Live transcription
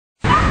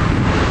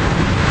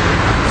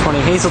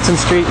20 Hazelton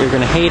Street. You're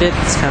going to hate it.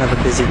 It's kind of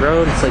a busy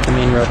road. It's like the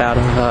main road out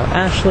of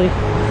Ashley.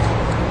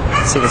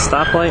 See the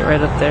stoplight right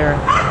up there?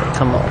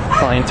 Come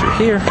flying through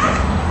here. So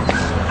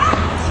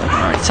I can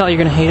already tell you're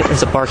going to hate it.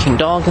 There's a barking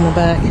dog in the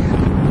back.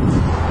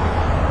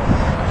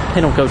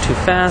 They don't go too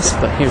fast,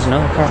 but here's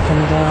another car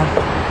coming down.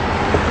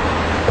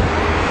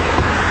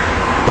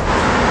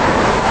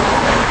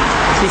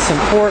 Decent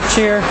porch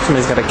here.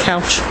 Somebody's got a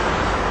couch.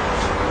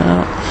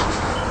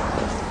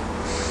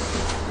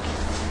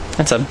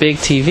 That's a big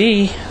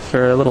TV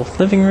for a little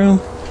living room.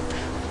 She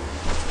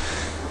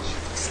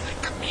looks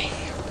like me.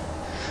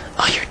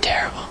 Oh, you're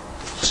terrible.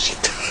 She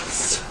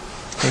does.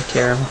 You're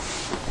terrible.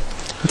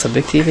 It's a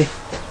big TV.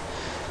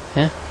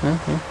 Yeah,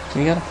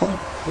 you got a point.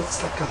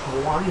 Looks like a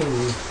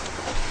Hawaiian.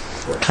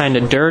 Kind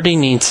of dirty,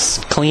 needs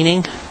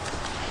cleaning.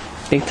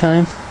 Big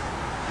time.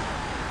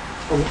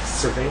 Oh, it's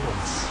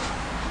surveillance.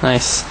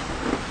 Nice.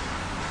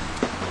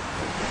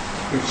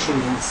 Make sure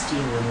you don't steal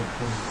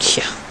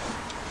anything. Yeah.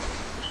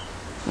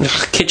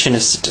 Ugh, kitchen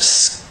is a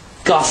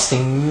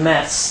disgusting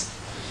mess.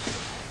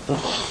 Ugh.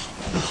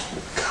 Oh,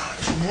 God,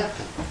 yeah.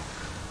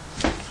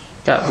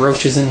 Got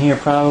roaches in here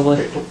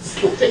probably.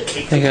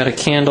 They got a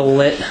candle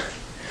lit.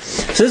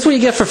 So this is what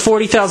you get for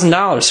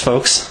 $40,000,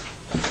 folks.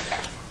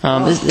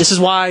 This is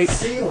why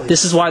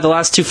the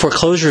last two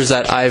foreclosures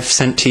that I've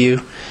sent to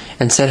you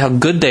and said how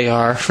good they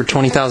are for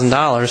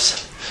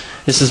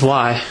 $20,000. This is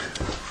why.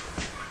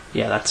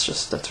 Yeah,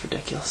 that's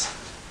ridiculous.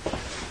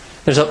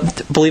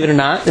 Believe it or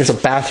not, there's a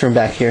bathroom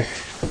back here.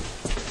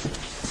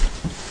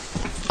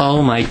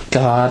 Oh my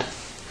God.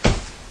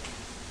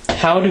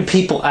 How do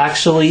people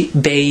actually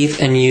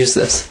bathe and use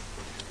this?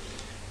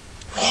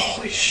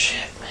 Holy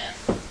shit, man.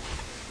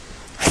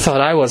 I thought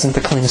I wasn't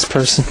the cleanest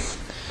person.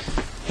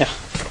 Yeah.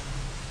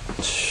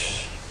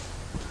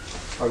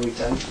 Are we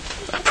done?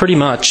 Pretty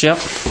much, yep.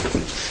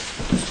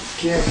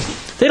 Yeah.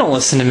 They don't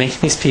listen to me,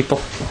 these people.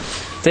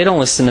 They don't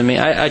listen to me.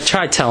 I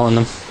tried telling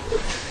them.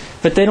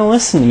 But they don't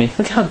listen to me.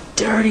 Look how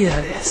dirty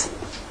that is.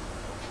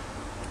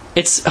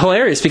 It's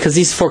hilarious because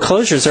these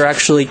foreclosures are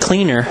actually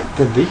cleaner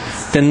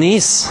than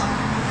these.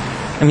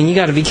 I mean, you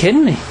gotta be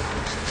kidding me.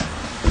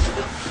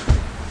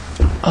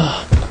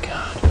 Oh my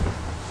God.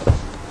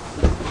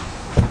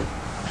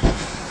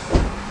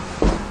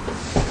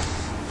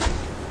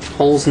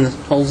 Holes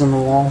in the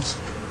walls.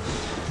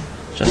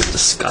 Just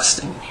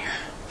disgusting in here.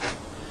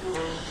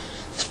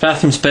 This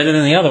bathroom's better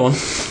than the other one.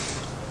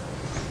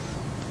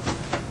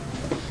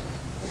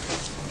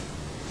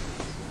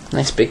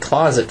 Nice big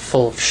closet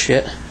full of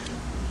shit.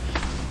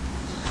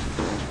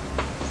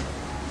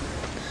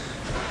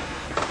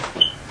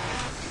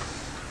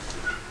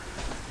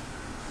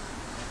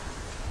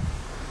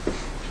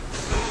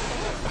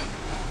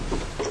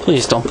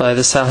 Please don't buy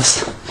this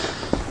house.